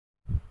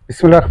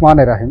বিসমিল্লাহির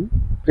রহমানির রহিম।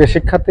 প্রিয়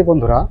শিক্ষার্থী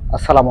বন্ধুরা,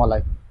 আসসালামু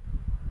আলাইকুম।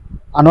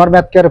 আনোয়ার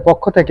ম্যাথ কেয়ারের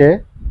পক্ষ থেকে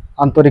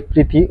আন্তরিক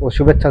প্রীতি ও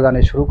শুভেচ্ছা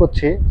জানিয়ে শুরু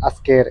করছি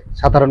আজকের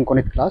সাধারণ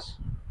গণিত ক্লাস।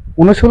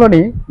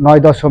 অনুশীলনী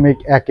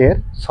 9.1-এর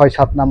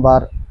 6-7 নাম্বার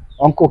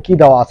অঙ্ক কি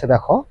দেওয়া আছে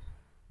দেখো।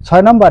 6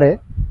 নম্বরে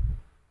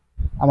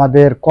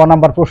আমাদের ক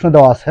নাম্বার প্রশ্ন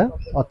দেওয়া আছে,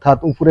 অর্থাৎ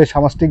উপরে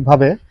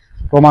সামষ্টিকভাবে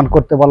প্রমাণ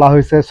করতে বলা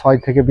হয়েছে 6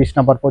 থেকে 20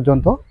 নাম্বার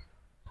পর্যন্ত।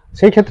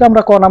 সেই ক্ষেত্রে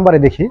আমরা ক নাম্বারে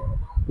দেখি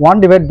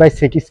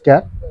 1/sec²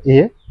 a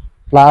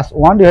plus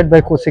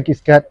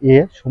 1/cosec² a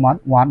সমান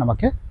 1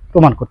 আমাকে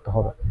প্রমাণ করতে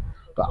হবে।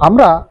 তো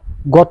আমরা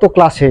গত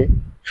ক্লাসে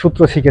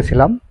সূত্র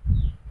শিখেছিলাম,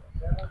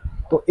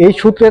 তো এই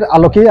সূত্রের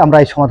আলোকেই আমরা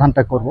এই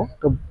সমাধানটা করব।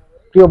 তো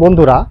প্রিয়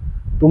বন্ধুরা,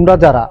 তোমরা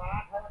যারা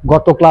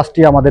গত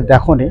ক্লাসটি আমাদের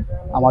দেখোনি,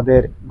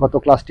 আমাদের গত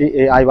ক্লাসটি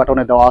এই আই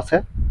বাটনে দেওয়া আছে,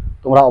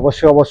 তোমরা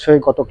অবশ্যই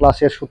গত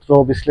ক্লাসের সূত্র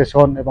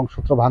বিশ্লেষণ এবং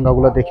সূত্র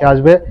ভাঙাগুলো দেখে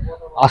আসবে।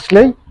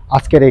 আসলেই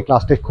আজকের এই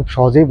ক্লাসটি খুব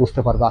সহজেই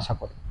বুঝতে পারবে আশা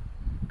করি।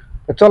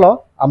 তো চলো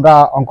আমরা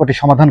অঙ্কটি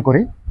সমাধান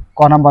করি।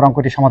 ক নাম্বার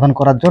অঙ্কটি সমাধান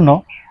করার জন্য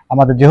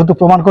আমাদের যেহেতু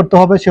প্রমাণ করতে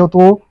হবে,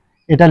 সেহেতু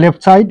এটা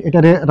লেফট সাইড, এটা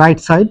রাইট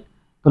সাইড।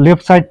 তো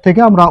লেফট সাইড থেকে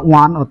আমরা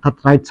 1 অর্থাৎ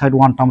রাইট সাইড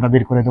 1টা আমরা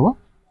বের করে দেব।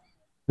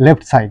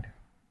 লেফট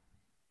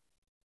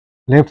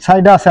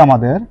সাইডে আছে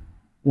আমাদের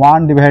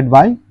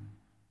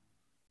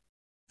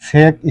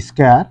 1/sec²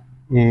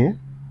 a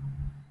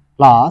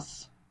plus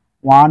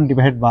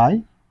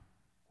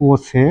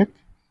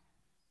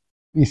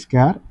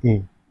 1/cosec² a।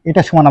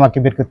 এটা সমান আমাকে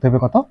বের করতে হবে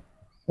কত?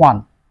 1।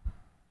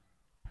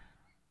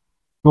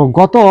 তো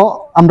গত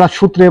আমরা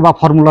সূত্রে বা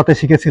ফর্মুলাতে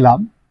শিখেছিলাম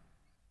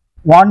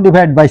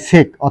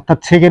 1/sec, অর্থাৎ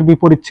সেকের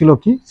বিপরীত ছিল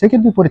কি?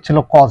 সেকের বিপরীত ছিল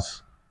কজ।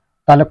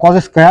 তাহলে কজ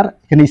স্কোয়ার,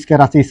 এখানে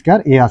স্কোয়ার আছে, স্কোয়ার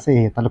এ আছে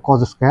এ, তাহলে কজ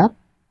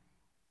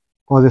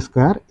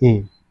স্কোয়ার এ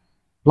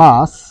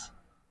প্লাস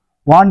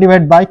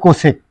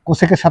 1/cosec।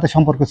 কোসেকের সাথে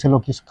সম্পর্ক ছিল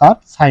কি? স্কয়ার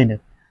সাইনের।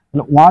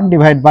 তাহলে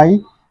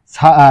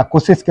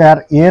 1/cosec²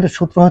 এর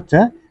সূত্র হচ্ছে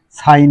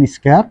সাইন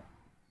স্কোয়ার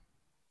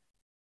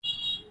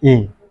এ।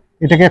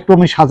 এটাকে একটু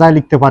আমি সাজায়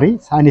লিখতে পারি,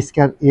 সাইন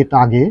স্কোয়ার এটা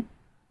আগে,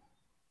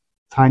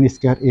 সাইন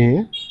স্কোয়ার এ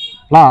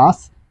প্লাস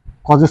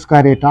কজ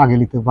স্কোয়ার এটা আগে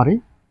লিখতে পারি,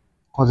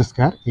 কজ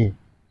স্কোয়ার এ।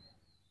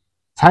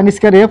 সাইন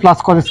স্কোয়ার এ প্লাস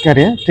কজ স্কোয়ার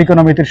এ,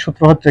 ট্রিগোনোমেট্রির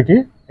সূত্র হচ্ছে কি?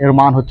 এর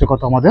মান হচ্ছে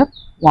কত আমাদের?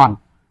 1।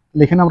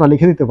 এখানে আমরা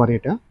লিখে দিতে পারি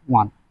এটা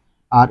 1।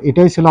 আর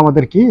এটাই ছিল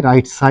আমাদের কি?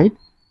 Right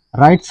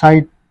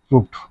side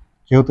proved.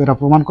 যেহেতু এরা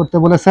প্রমাণ করতে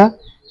বলেছে,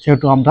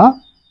 সেহেতু আমরা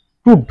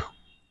প্রুভড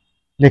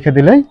লিখে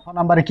দিলেই। খ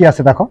নাম্বারে কি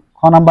আছে দেখো, খ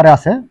নাম্বারে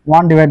আছে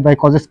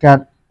 1/cos²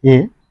 a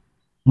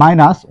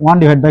minus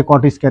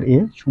 1/cot² a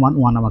সমান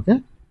 1 আমাকে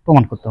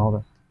প্রমাণ করতে হবে।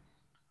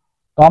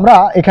 তো আমরা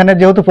এখানে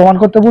যেহেতু প্রমাণ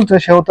করতে বলছে,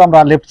 সেহেতু আমরা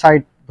লেফট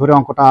সাইড ধরে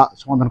অঙ্কটা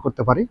সমাধান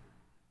করতে পারি।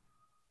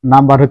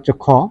 নাম্বার হচ্ছে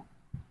খ,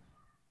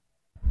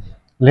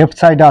 লেফট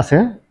সাইডে আছে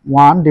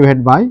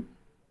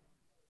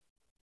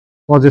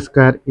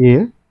 1/cos² a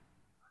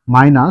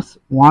minus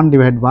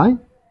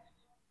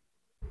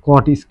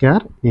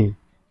 1/cot² a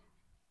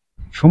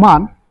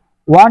সমান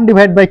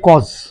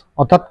 1/cos,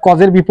 অর্থাৎ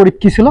কজের বিপরীত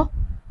কি ছিল?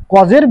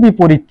 কজের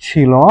বিপরীত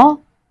ছিল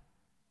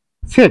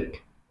সেক।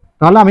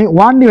 তাহলে আমি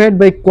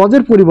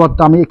 1/cos-এর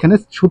পরিবর্তে আমি এখানে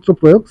সূত্র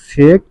প্রয়োগ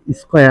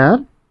sec²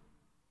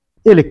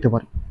 a লিখতে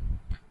পারি।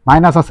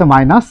 মাইনাস আছে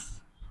মাইনাস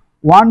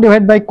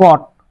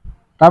 1/cot,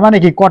 তার মানে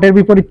কি? কটের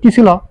বিপরীত কি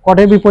ছিল?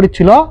 কটের বিপরীত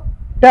ছিল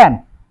tan।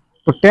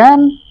 তো tan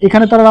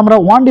এখানে তাহলে আমরা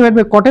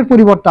 1/cot-এর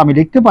পরিবর্তে আমি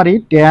লিখতে পারি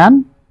tan²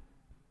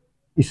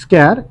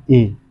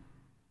 a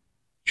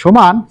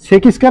সমান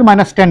sec²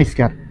 মাইনাস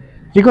tan²।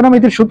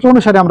 ত্রিকোণমিতির সূত্র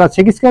অনুসারে আমরা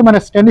sec²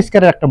 মাইনাস tan²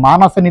 এর একটা মান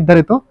আছে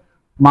নির্ধারিত,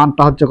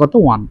 মানটা হচ্ছে কত?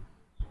 1।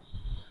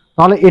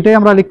 তাহলে এটাই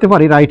আমরা লিখতে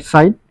পারি রাইট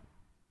সাইড।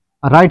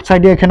 আর রাইট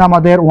সাইডে এখানে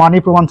আমাদের 1ই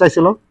প্রমাণ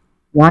চাইছিল,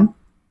 1।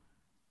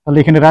 তাহলে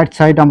এখানে রাইট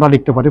সাইড আমরা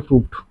লিখতে পারি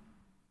প্রুভড।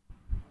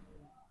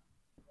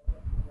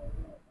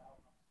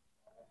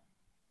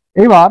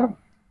 এবার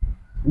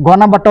গ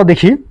নাম্বারটাও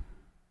দেখি।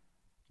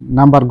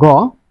 নাম্বার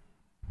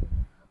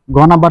গ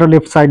নাম্বারও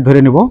লেফট সাইড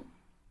ধরে নিব।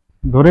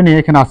 ধরে নিয়ে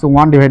এখানে আছে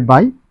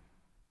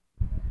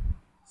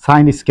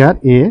 1/sin²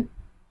 a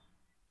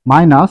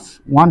minus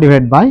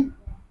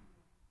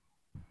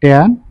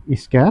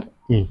 1/tan²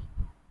 a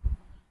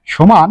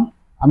সমান,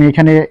 আমি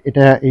এখানে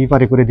এটা এই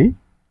পারে করে দিই।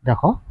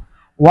 দেখো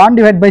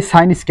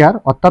 1/sin²,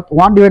 অর্থাৎ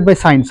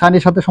 1/sin,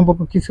 সাইনের সাথে সম্পর্ক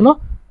কি ছিল?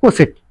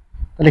 কোসেক।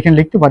 তাহলে এখানে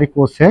লিখতে পারি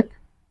কোসেক²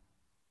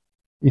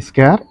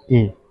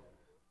 a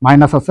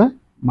মাইনাস আছে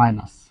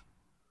মাইনাস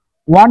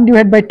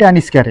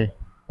 1/tan²,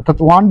 অর্থাৎ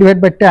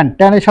 1/tan,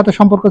 tan এর সাথে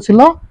সম্পর্ক ছিল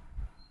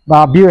বা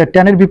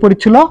tan এর বিপরীত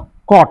ছিল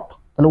কট।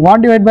 তাহলে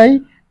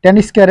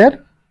 1/tan² এর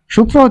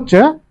সূত্র হচ্ছে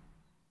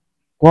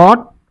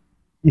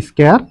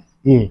cot²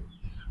 a।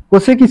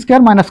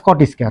 cosec² minus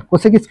cot²,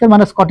 cosec²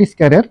 minus cot²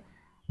 এর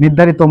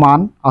নির্ধারিত মান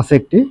আছে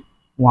একটি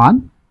 1।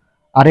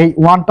 আর এই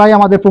 1টাই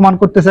আমাদের প্রমাণ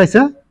করতে চাইছে,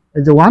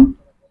 এই যে 1,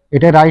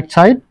 এটা রাইট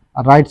সাইড।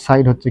 আর রাইট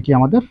সাইড হচ্ছে কি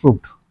আমাদের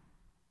প্রুভড।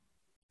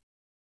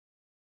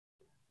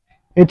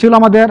 এই ছিল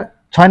আমাদের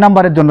 6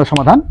 নাম্বারের জন্য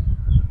সমাধান।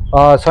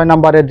 6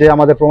 নাম্বারের যে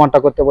আমাদের প্রমাণটা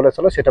করতে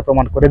বলেছিল সেটা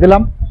প্রমাণ করে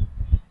দিলাম।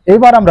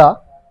 এইবার আমরা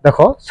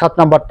দেখো 7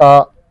 নাম্বারটা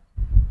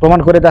প্রমাণ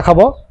করে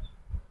দেখাবো।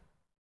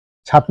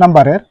 7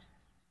 নাম্বারের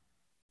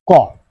ক,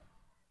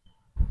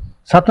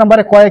 7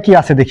 নম্বরে কয়ে কি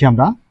আছে দেখি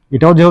আমরা।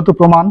 এটাও যেহেতু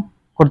প্রমাণ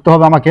করতে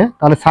হবে আমাকে,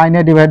 তাহলে sign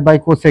A divide by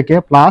cosec A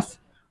plus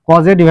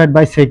cos A divide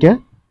by sec A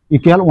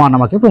equal 1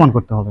 আমাকে প্রমাণ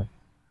করতে হবে।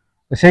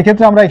 তো সেই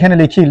ক্ষেত্রে আমরা এখানে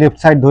লিখি, লেফট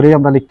সাইড ধরেই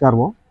আমরা লিখতে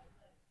পারবো।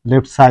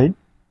 Left side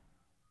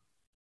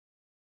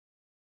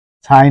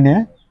sign A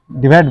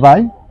divide by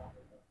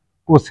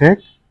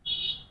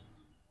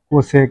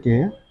cosec A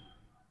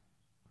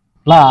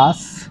plus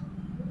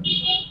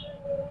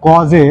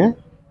cos A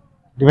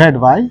divide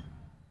by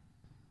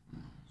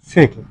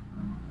sec এ।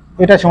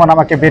 এটা সমান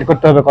আমাকে বের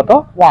করতে হবে কত?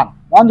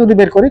 1 যদি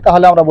বের করি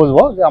তাহলে আমরা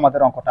বুঝবো যে আমাদের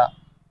অঙ্কটা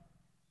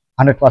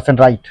 100%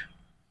 রাইট।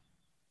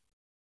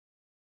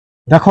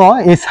 দেখো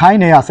এই সাইন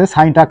এ আছে,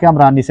 সাইনটাকে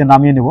আমরা নিচে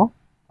নামিয়ে নেব।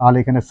 তাহলে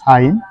এখানে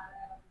সাইন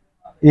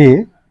এ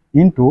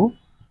ইন্টু,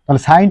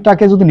 তাহলে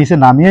সাইনটাকে যদি নিচে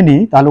নামিয়ে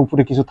নিই তাহলে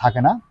উপরে কিছু থাকে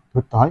না,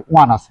 ধরতে হয়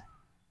 1 আছে।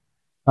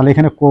 তাহলে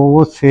এখানে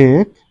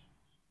কোসেক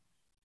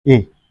এ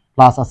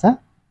প্লাস আছে,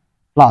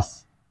 প্লাস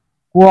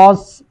কজ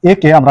এ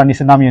কে আমরা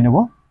নিচে নামিয়ে নেব।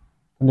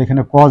 তাহলে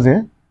এখানে কজ এ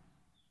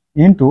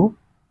ইন্টু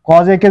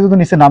কজ এ কে যদি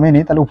নিচে নামিয়ে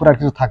নিই তাহলে উপরে আর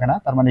কিছু থাকে না,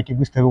 তার মানে কি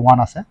বুঝতে হবে 1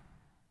 আছে।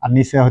 আর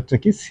নিচে হচ্ছে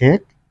কি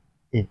সেক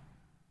এ।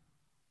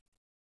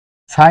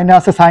 সাইনে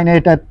আছে, সাইনে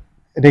এটা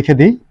রেখে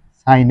দিই,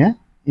 সাইনে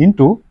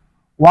ইন্টু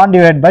 1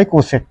 ডিভাইড বাই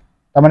কোসেক।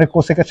 তার মানে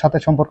কোসেকের সাথে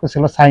সম্পর্ক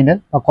ছিল সাইনের,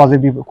 বা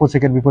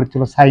কোসেকের বিপরীত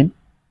ছিল সাইন।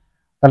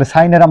 তাহলে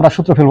সাইনের আমরা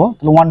সূত্র ফেলবো।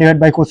 তাহলে 1 ডিভাইড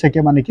বাই কোসেক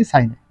এ মানে কি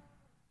সাইন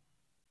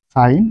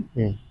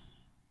এ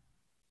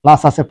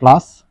প্লাস আছে,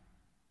 প্লাস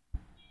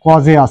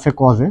কজ এ আছে,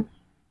 cause A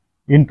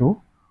into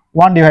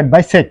 1 divide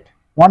by sec.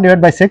 1 divide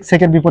by sec,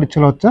 সেকের বিপরীত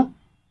ছিল হচ্ছে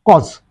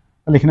কজ।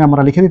 তাহলে এখানে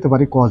আমরা লিখে দিতে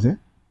পারি কজ এ।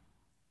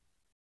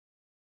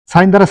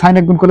 সাইন দ্বারা সাইন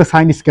এ গুণ করলে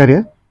সাইন স্কয়ার এ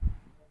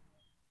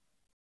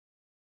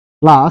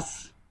প্লাস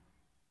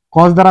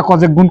কজ দ্বারা কজ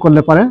এ গুণ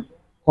করলে পারে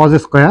কজ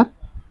স্কয়ার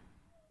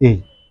এ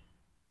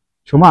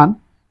সমান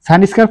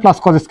sine square plus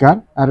cos square,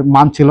 আর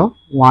মান ছিল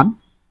 1।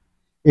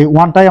 এই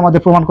 1টাই আমাদের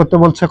প্রমাণ করতে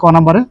বলছে ক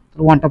নম্বরে।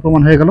 1টা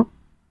প্রমাণ হয়ে গেল।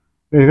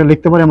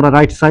 লিখতে পারি আমরা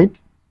রাইট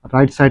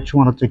সাইড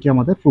সমান হচ্ছে কি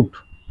আমাদের প্রুফড,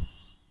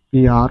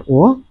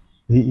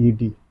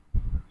 PROVED।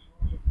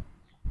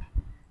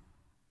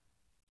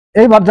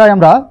 এইবার যাই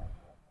আমরা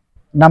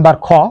নাম্বার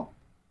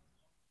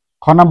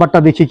খ নাম্বারটা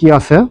দেখি কি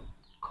আছে।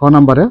 খ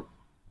নাম্বারে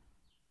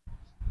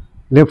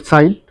লেফট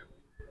সাইড,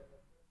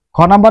 খ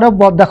নাম্বারে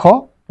দেখো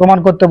প্রমাণ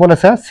করতে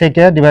বলেছে সেক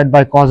এ divide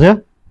by cause A,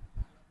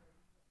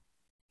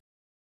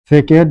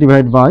 sec A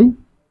divide by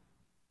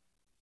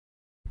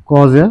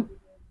cause A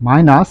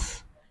minus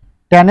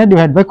tan A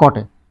divide by caught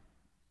A,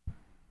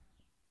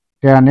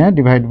 tan A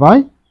divide by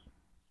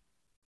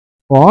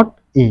কট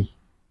এ।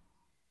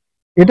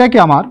 এটাকে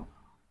আমার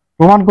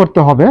প্রমাণ করতে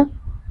হবে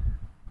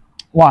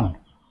 1।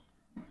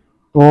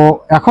 তো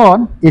এখন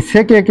এই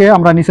সেক এ কে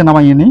আমরা নিচে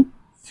নামিয়ে নিই,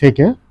 সেক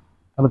এ,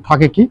 তাহলে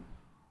থাকে কি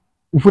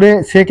উপরে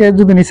সেক এ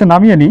যদি নিচে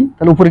নামিয়ে নিই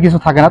তাহলে উপরে কিছু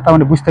থাকে না, তার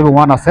মানে বুঝতে হবে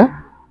 1 আছে।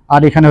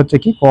 আর এখানে হচ্ছে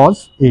কি cause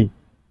A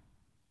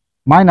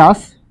minus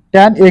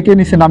tan A কে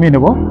নিচে নামিয়ে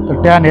নেব। তো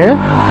tan A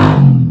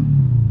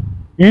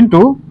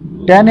into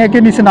tan A কে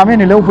নিচে নামিয়ে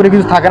নিলে উপরে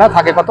কিছু থাকে না,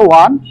 থাকে কত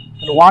 1।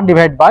 তাহলে 1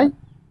 ডিভাইড বাই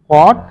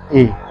কট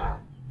এ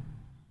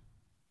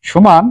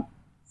সমান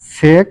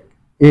সেক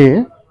এ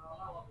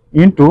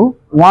into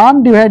 1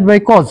 divide by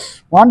cause.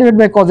 1 divide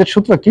by cause এর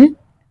সূত্র কি?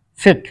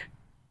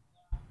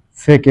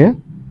 সেক এ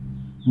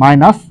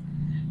মাইনাস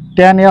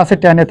ট্যান এ আছে,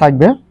 ট্যান এ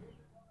থাকবে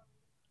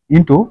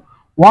ইন্টু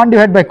 1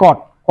 ডিভাইড বাই কট।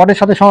 কটের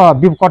সাথে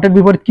কটের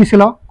বিপরীত কি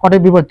ছিল?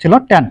 কটের বিপরীত ছিল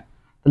ট্যান।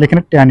 তাহলে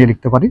এখানে ট্যান এ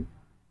লিখতে পারি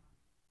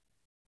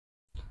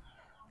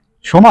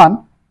সমান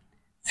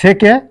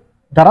সেক এ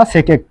দ্বারা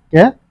সেক এ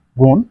কে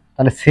গুণ,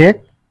 তাহলে সেক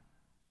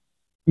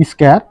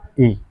স্কয়ার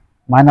এ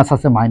মাইনাস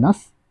আছে, মাইনাস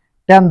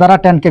ট্যান দ্বারা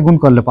ট্যান কে গুণ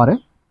করলে পারে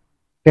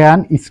ট্যান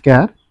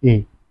স্কয়ার এ।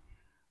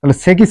 তাহলে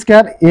সেক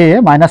স্কয়ার এ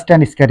মাইনাস ট্যান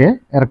স্কয়ার এ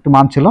এর একটু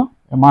মান ছিল,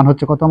 মান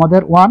হচ্ছে কত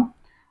আমাদের 1।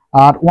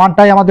 আর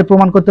 1টাই আমাদের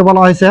প্রমাণ করতে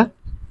বলা হয়েছে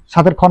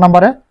 7 খ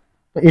নম্বরে।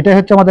 তো এটাই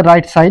হচ্ছে আমাদের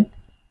রাইট সাইড।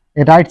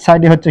 এই রাইট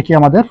সাইডে হচ্ছে কি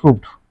আমাদের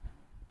প্রুফড,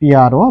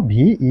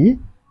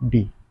 PROVED।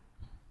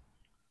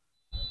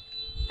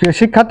 প্রিয়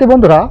শিক্ষার্থী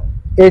বন্ধুরা,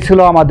 এই ছিল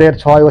আমাদের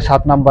 6 ও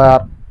 7 নম্বর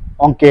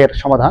অঙ্কের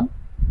সমাধান।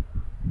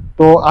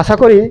 তো আশা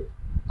করি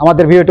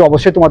আমাদের ভিডিওটি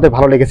অবশ্যই তোমাদের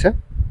ভালো লেগেছে।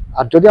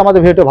 আর যদি আমাদের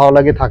ভিডিওটি ভালো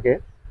লাগে থাকে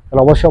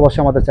তাহলে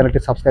অবশ্যই আমাদের চ্যানেলটি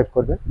সাবস্ক্রাইব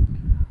করবে।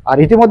 আর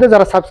ইতিমধ্যে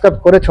যারা সাবস্ক্রাইব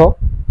করেছো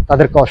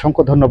তাদেরকে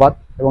অসংখ্য ধন্যবাদ,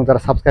 এবং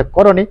যারা সাবস্ক্রাইব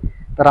করোনি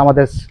তারা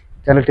আমাদের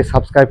চ্যানেলটি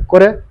সাবস্ক্রাইব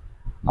করে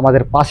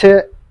আমাদের পাশে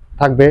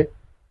থাকবে,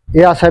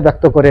 এই আশায়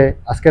ব্যক্ত করে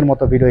আজকের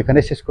মতো ভিডিও এখানে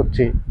শেষ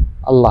করছি।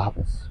 আল্লাহ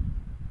হাফেজ।